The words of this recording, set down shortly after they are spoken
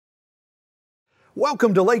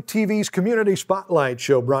Welcome to Lake TV's Community Spotlight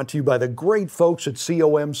Show, brought to you by the great folks at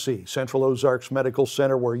COMC, Central Ozarks Medical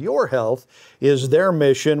Center, where your health is their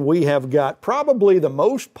mission. We have got probably the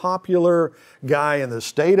most popular guy in the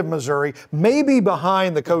state of Missouri, maybe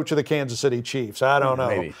behind the coach of the Kansas City Chiefs. I don't know.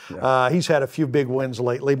 Maybe, yeah. He's had a few big wins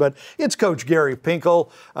lately, but it's Coach Gary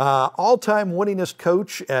Pinkel, all-time winningest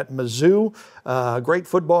coach at Mizzou, great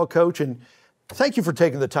football coach, and thank you for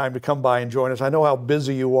taking the time to come by and join us. I know how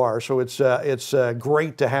busy you are, so it's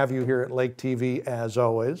great to have you here at Lake TV as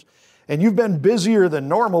always. And you've been busier than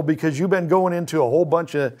normal because you've been going into a whole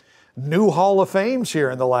bunch of new Hall of Fames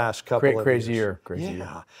here in the last couple of years. Crazy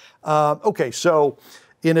year. Okay, so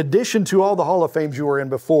in addition to all the Hall of Fames you were in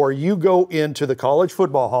before, you go into the College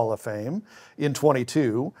Football Hall of Fame in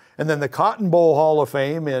 22, and then the Cotton Bowl Hall of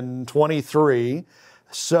Fame in 23.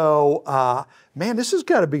 So, man, this has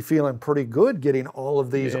got to be feeling pretty good getting all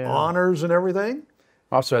of these honors and everything.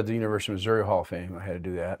 Also at the University of Missouri Hall of Fame, I had to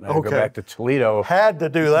do that. And I had to go back to Toledo. Had to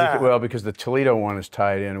do that. Well, because the Toledo one is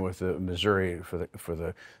tied in with the Missouri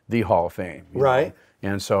for the Hall of Fame. Right. Know?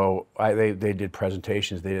 And so they did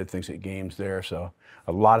presentations, they did things at games there. So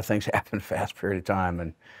a lot of things happened in a fast period of time,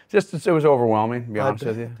 and it was overwhelming, to be honest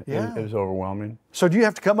with you. Yeah. It was overwhelming. So do you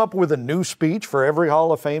have to come up with a new speech for every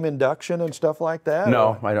Hall of Fame induction and stuff like that?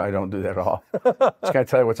 No, I don't do that at all. Just got to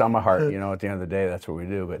tell you what's on my heart. You know, at the end of the day, that's what we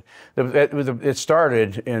do. But it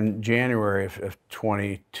started in January of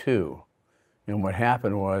 22. And what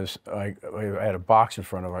happened was I had a box in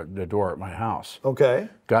front of the door at my house. Okay.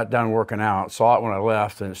 Got done working out, saw it when I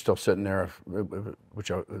left, and it's still sitting there,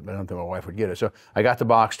 which I don't think my wife would get it. So I got the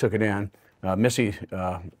box, took it in. Missy,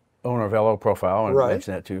 owner of LO Profile, I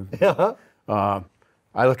mentioned that too. Yeah.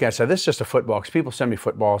 I look at it and say, this is just a football, because people send me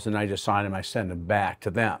footballs and I just sign them, I send them back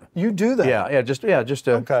to them. You do that? Yeah, it's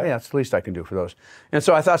the least I can do for those. And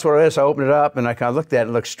so I thought that's what it is. I opened it up and I kind of looked at it,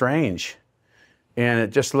 it looked strange. And it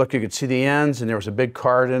just looked, you could see the ends, and there was a big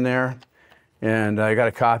card in there. And I got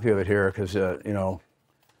a copy of it here because, you know.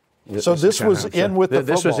 So this was in with the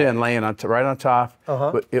football? This was in, laying on right on top.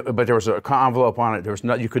 But there was an envelope on it. There was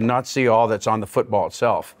you could not see all that's on the football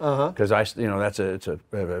itself. Because it's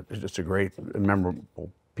a great,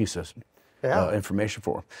 memorable piece of information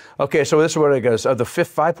for them. Okay, so this is what it goes. Of the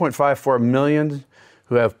 5.54 million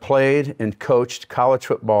who have played and coached college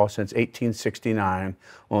football since 1869,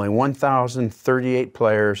 only 1,038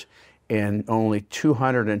 players and only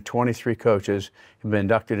 223 coaches have been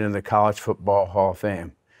inducted into the College Football Hall of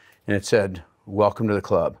Fame. And it said, welcome to the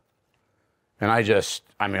club. And I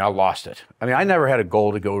lost it. I never had a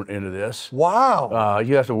goal to go into this. Wow.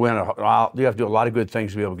 You have to win, you have to do a lot of good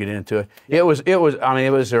things to be able to get into it. It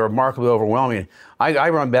was remarkably overwhelming. I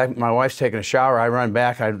run back, my wife's taking a shower, I run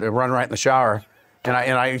back, I run right in the shower.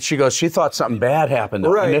 She goes, she thought something bad happened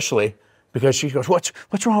initially, because she goes, what's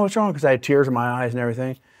wrong? Because I had tears in my eyes and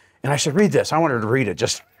everything. And I said, read this. I want her to read it.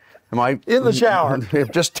 In the shower.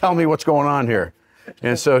 Just tell me what's going on here.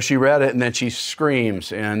 And so she read it, and then she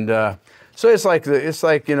screams. And so it's like,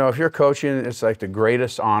 you know, if you're coaching, it's like the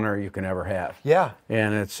greatest honor you can ever have. Yeah.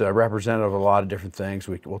 And it's representative of a lot of different things.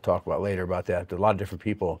 We'll talk about later about that. A lot of different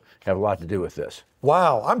people have a lot to do with this.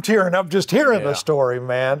 Wow, I'm tearing up just hearing the story,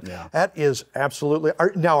 man. Yeah. That is absolutely.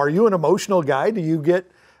 Now, are you an emotional guy? Do you get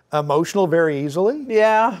emotional very easily?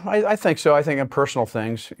 Yeah, I think so. I think in personal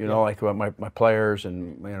things, you know, like my players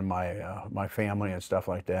and my family and stuff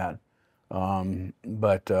like that.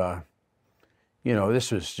 You know,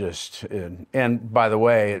 this was just, and by the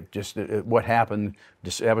way, what happened,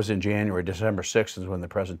 that was in January, December 6th is when the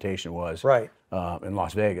presentation was. Right. In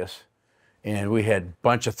Las Vegas. And we had a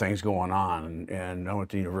bunch of things going on, and I went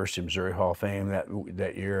to the University of Missouri Hall of Fame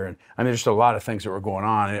that year, and just a lot of things that were going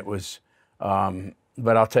on, and it was,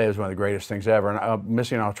 but I'll tell you, it was one of the greatest things ever, and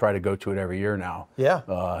Missy and I'll try to go to it every year now. Yeah.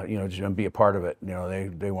 You know, just be a part of it. You know,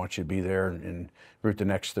 they want you to be there and root the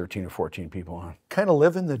next 13 or 14 people on. Kind of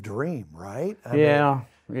living the dream, right? Yeah.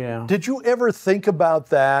 Did you ever think about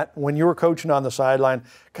that when you were coaching on the sideline?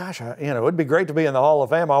 Gosh, it'd be great to be in the Hall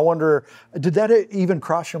of Fame. I wonder, did that even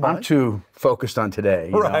cross your mind? I'm too focused on today.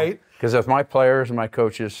 Right. Because if my players and my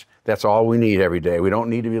coaches, that's all we need every day. We don't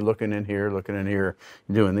need to be looking in here,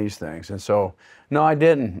 doing these things. And so, no, I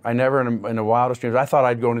didn't. I never, in the wildest dreams, I thought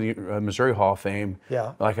I'd go into the Missouri Hall of Fame,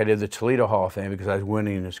 like I did the Toledo Hall of Fame, because I was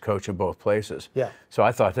winning as coach in both places. Yeah. So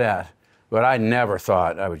I thought that. But I never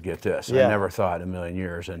thought I would get this. I never thought in a million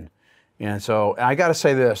years. And so I got to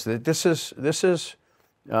say that this is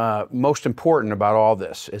most important about all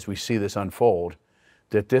this as we see this unfold,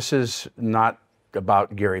 that this is not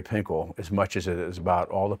about Gary Pinkel as much as it is about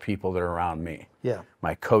all the people that are around me. Yeah.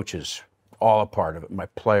 My coaches, all a part of it, my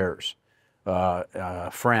players,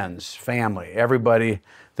 friends, family, everybody,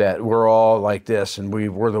 that we're all like this, and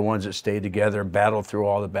we're the ones that stayed together and battled through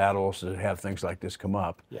all the battles to have things like this come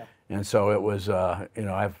up. Yeah. And so it was,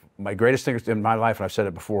 my greatest thing in my life, and I've said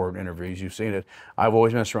it before in interviews, you've seen it, I've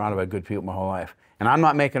always been surrounded by good people my whole life. And I'm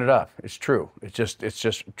not making it up. It's true. It's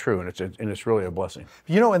just true, and it's really a blessing.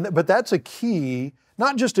 But that's a key,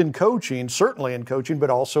 not just in coaching, certainly in coaching, but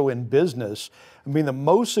also in business. I mean, the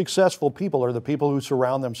most successful people are the people who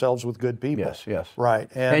surround themselves with good people. Yes, yes. Right.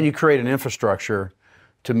 And you create an infrastructure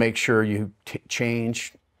to make sure you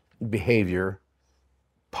change behavior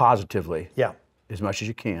positively, yeah, as much as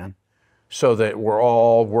you can, so that we're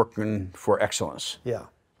all working for excellence. Yeah.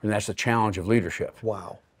 And that's the challenge of leadership.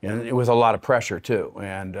 Wow. And with a lot of pressure too.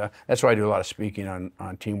 And that's why I do a lot of speaking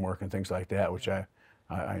on teamwork and things like that, which I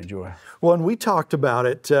enjoy. Well, and we talked about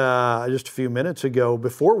it just a few minutes ago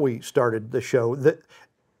before we started the show, that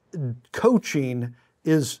coaching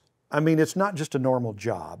is, it's not just a normal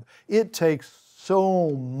job. It takes so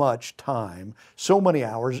much time, so many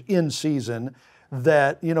hours in season,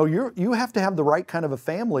 that you have to have the right kind of a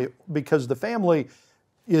family, because the family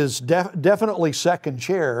is definitely second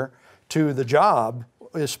chair to the job,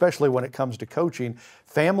 especially when it comes to coaching.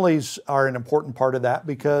 Families are an important part of that,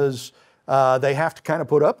 because they have to kind of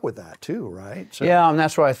put up with that too, right? So, yeah, and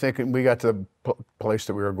that's why I think we got to the place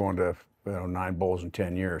that we were going to 9 bowls in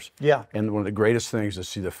 10 years. Yeah. And one of the greatest things is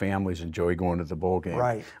to see the families enjoy going to the bowl game.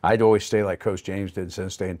 Right. I'd always stay like Coach James did, instead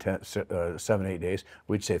of staying 7, 8 days,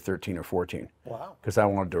 we'd stay 13 or 14. Wow. Because I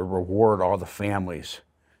wanted to reward all the families,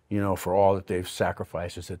 for all that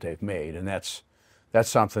sacrifices that they've made. And that's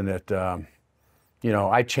something that, I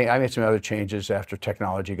made some other changes after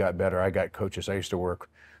technology got better. I got coaches. I used to work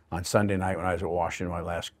on Sunday night when I was at Washington, my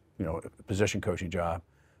last, position coaching job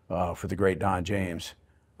for the great Don James.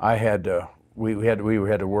 I had to, we had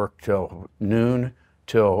to work till noon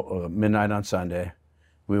till midnight on Sunday.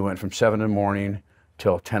 We went from 7 in the morning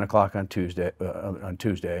till 10 o'clock on Tuesday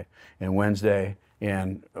and Wednesday.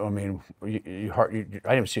 And I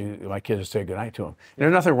didn't see my kids say goodnight to them. And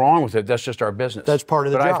there's nothing wrong with it. That's just our business. That's part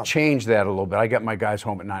of the job. But I've changed that a little bit. I got my guys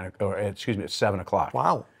home at 7 o'clock.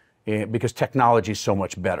 Wow. Because technology is so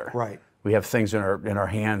much better. Right. We have things in our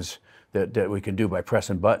hands that we can do by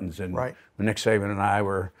pressing buttons. And right. When Nick Saban and I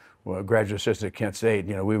were graduate assistant at Kent State,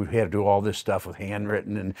 we had to do all this stuff with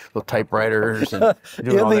handwritten and little typewriters and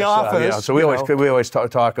doing in all the that office. Stuff. So we always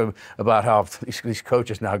talk about how these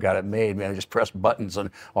coaches now got it made. Man, just press buttons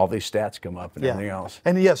and all these stats come up and everything else.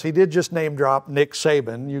 And yes, he did just name drop Nick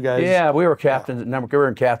Saban. You guys. Yeah, we were captains. We were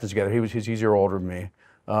in captains together. He's a year older than me.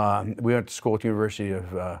 We went to school at the University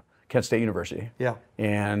of Kent State University. Yeah.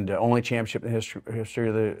 And only championship in the history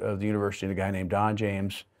of the university. And a guy named Don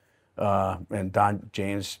James. And Don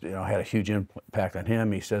James, had a huge impact on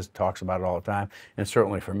him. He talks about it all the time, and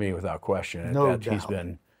certainly for me, without question. No doubt.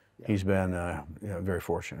 He's been very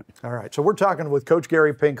fortunate. All right, so we're talking with Coach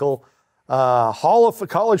Gary Pinkel,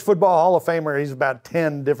 college football Hall of Famer. He's about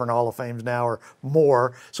 10 different Hall of Fames now or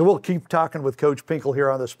more. So we'll keep talking with Coach Pinkel here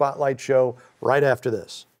on the Spotlight Show right after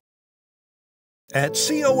this. At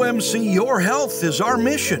COMC, your health is our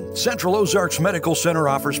mission. Central Ozarks Medical Center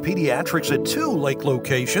offers pediatrics at 2 lake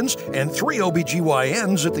locations and 3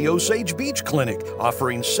 OBGYNs at the Osage Beach Clinic,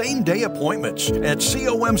 offering same-day appointments. At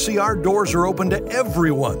COMC, our doors are open to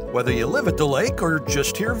everyone, whether you live at the lake or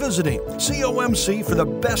just here visiting. COMC for the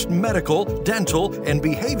best medical, dental, and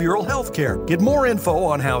behavioral health care. Get more info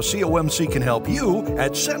on how COMC can help you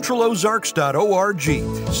at centralozarks.org.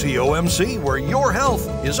 COMC, where your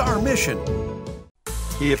health is our mission.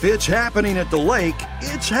 If it's happening at the lake,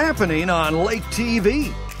 it's happening on Lake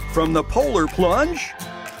TV. From the polar plunge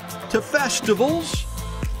to festivals,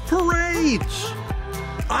 parades,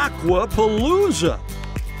 aquapalooza,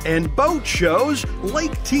 and boat shows,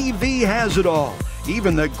 Lake TV has it all.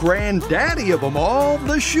 Even the granddaddy of them all,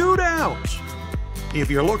 the shootouts.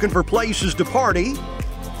 If you're looking for places to party,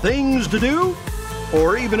 things to do,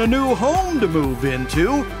 or even a new home to move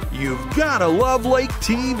into, you've gotta love Lake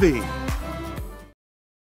TV.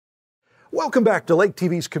 Welcome back to Lake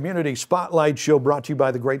TV's Community Spotlight Show, brought to you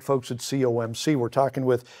by the great folks at COMC. We're talking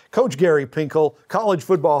with Coach Gary Pinkel, College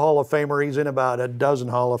Football Hall of Famer. He's in about a dozen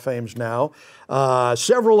Hall of Fames now.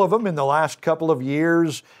 Several of them in the last couple of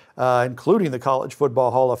years, including the College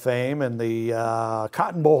Football Hall of Fame and the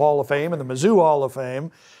Cotton Bowl Hall of Fame and the Mizzou Hall of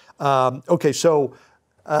Fame. The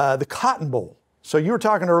Cotton Bowl. So you were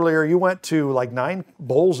talking earlier, you went to like 9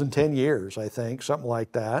 bowls in 10 years, I think, something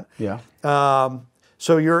like that. Yeah.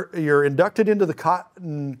 So you're inducted into the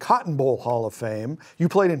Cotton Bowl Hall of Fame. You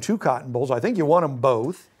played in 2 Cotton Bowls. I think you won them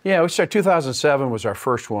both. Yeah, we started 2007 was our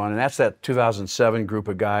first one, and that's that 2007 group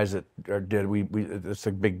of guys that did. It's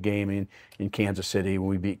a big game in Kansas City when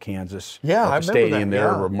we beat Kansas. Yeah, at I the remember stadium that,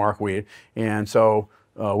 there yeah. where Mark Wade, and so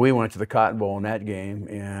we went to the Cotton Bowl in that game,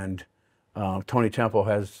 and Tony Temple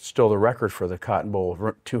has still the record for the Cotton Bowl,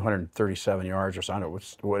 237 yards or something.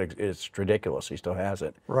 It's ridiculous. He still has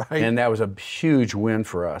it. Right. And that was a huge win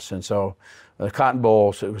for us. And so the Cotton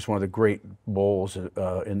Bowl, it was one of the great bowls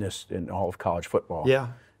in all of college football. Yeah.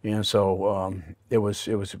 And so it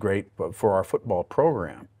was great for our football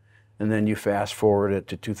program. And then you fast forward it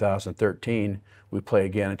to 2013, we play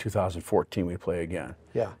again. In 2014, we play again.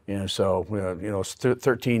 Yeah. And so it's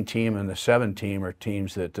 13 team and the 7 team are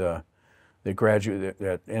teams that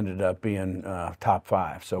that ended up being top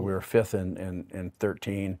 5. So we were 5th in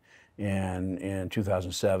 13, and in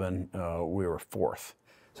 2007 we were 4th.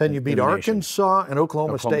 Then you beat Arkansas and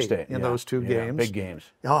Oklahoma State in those 2 games. Big games.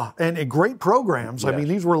 And great programs. Yes. I mean,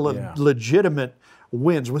 these were legitimate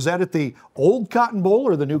wins. Was that at the old Cotton Bowl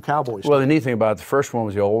or the new Cowboys? Well, the neat thing about it, the first one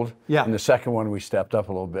was the old, yeah. and the second one we stepped up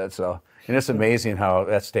a little bit. So. And it's amazing how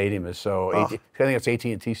that stadium is so. I think it's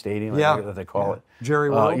AT&T Stadium, that they call it.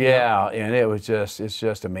 Jerry World. And it's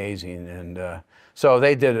just amazing. And so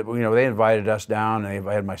they did it. They invited us down. And they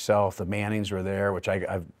invited myself. The Mannings were there, which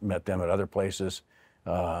I've met them at other places.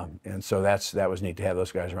 And so that was neat to have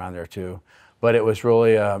those guys around there too. But it was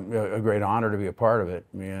really a great honor to be a part of it.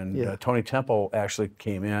 And Tony Temple actually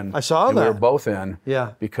came in. I saw and that. We were both in.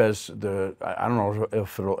 Yeah. Because I don't know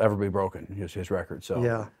if it'll ever be broken, his record. So.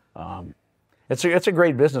 Yeah. It's a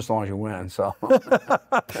great business as long as you win. So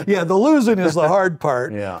yeah, the losing is the hard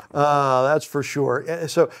part. Yeah, that's for sure.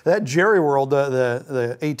 So that Jerry World,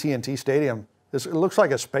 the AT&T Stadium, it looks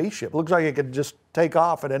like a spaceship. It looks like it could just take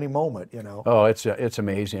off at any moment. Oh, it's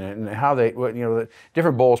amazing, and how the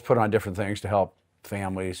different bowls put on different things to help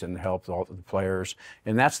families and help all the players.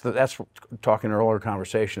 And that's talking earlier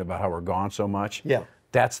conversation about how we're gone so much. Yeah.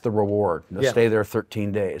 That's the reward. To stay there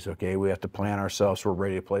 13 days. Okay, we have to plan ourselves so we're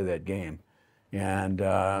ready to play that game, and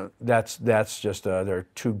that's just they're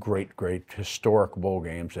 2 great historic bowl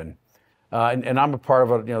games, and I'm a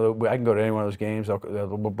part of it. I can go to any one of those games.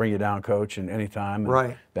 We'll bring you down, coach, and anytime.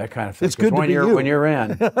 Right. That kind of thing. It's good to be you. When you're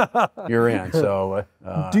in, you're in. So.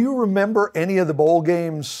 Do you remember any of the bowl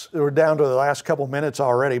games? We're down to the last couple minutes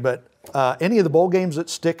already, but. Any of the bowl games that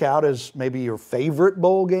stick out as maybe your favorite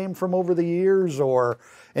bowl game from over the years, or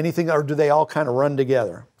anything, or do they all kind of run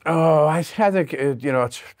together? Oh, I think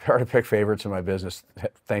it's hard to pick favorites in my business.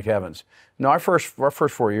 Thank heavens. No, our first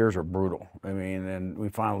 4 years were brutal. I mean, and we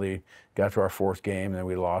finally got to our 4th game, and then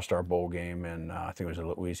we lost our bowl game, and I think it was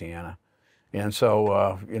in Louisiana. And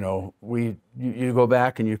so you go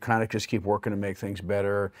back and you kind of just keep working to make things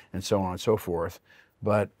better, and so on and so forth.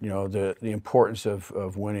 But the importance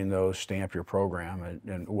of winning those stamp your program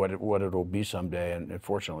and what it'll be someday. And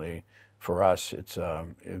fortunately for us, it's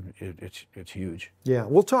huge. Yeah,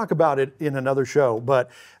 we'll talk about it in another show. But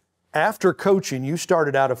after coaching, you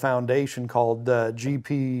started out a foundation called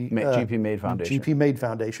GP Made Foundation. GP Made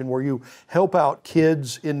Foundation, where you help out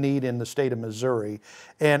kids in need in the state of Missouri.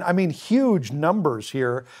 And I mean, huge numbers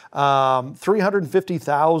here.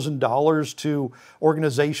 $350,000 to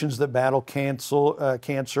organizations that battle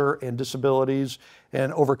cancer and disabilities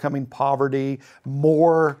and overcoming poverty.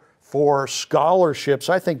 More for scholarships.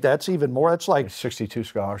 I think that's even more. That's like 62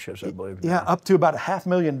 scholarships, I believe. Yeah, up to about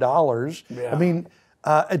 $500,000. Yeah. I mean,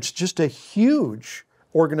 it's just a huge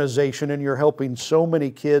organization, and you're helping so many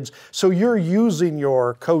kids. So you're using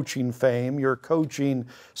your coaching fame, your coaching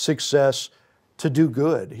success to do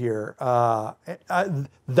good here.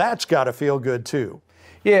 That's got to feel good too.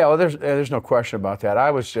 Yeah, well, there's no question about that. I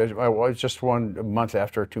was just 2 months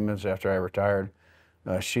after I retired.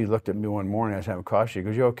 She looked at me one morning. I was having coffee. She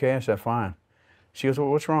goes, "You okay?" I said, "Fine." She goes, "Well,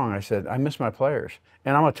 what's wrong?" I said, "I miss my players."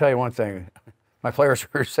 And I'm going to tell you one thing. My players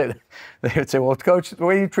would say, "Well, Coach, the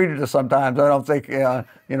way you treated us sometimes, I don't think, we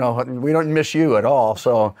don't miss you at all."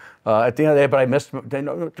 So at the end of the day, but I missed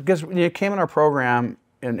them because when you came in our program,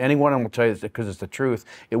 and any one of them will tell you this because it's the truth,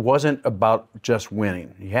 it wasn't about just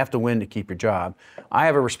winning. You have to win to keep your job. I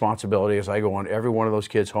have a responsibility as I go on every one of those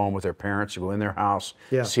kids' home with their parents, to go in their house,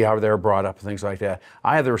 see how they're brought up and things like that.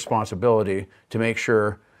 I have the responsibility to make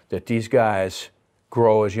sure that these guys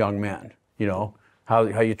grow as young men,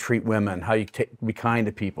 how you treat women, how you be kind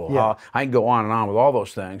to people. Yeah. How, I can go on and on with all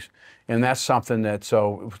those things, and that's something that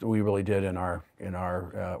we really did in our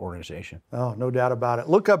organization. Oh, no doubt about it.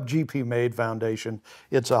 Look up GP Made Foundation.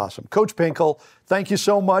 It's awesome. Coach Pinkel, thank you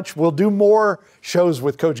so much. We'll do more shows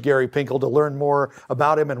with Coach Gary Pinkel to learn more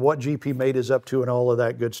about him and what GP Made is up to and all of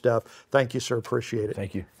that good stuff. Thank you, sir. Appreciate it.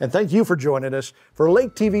 Thank you. And thank you for joining us for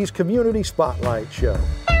Lake TV's Community Spotlight Show.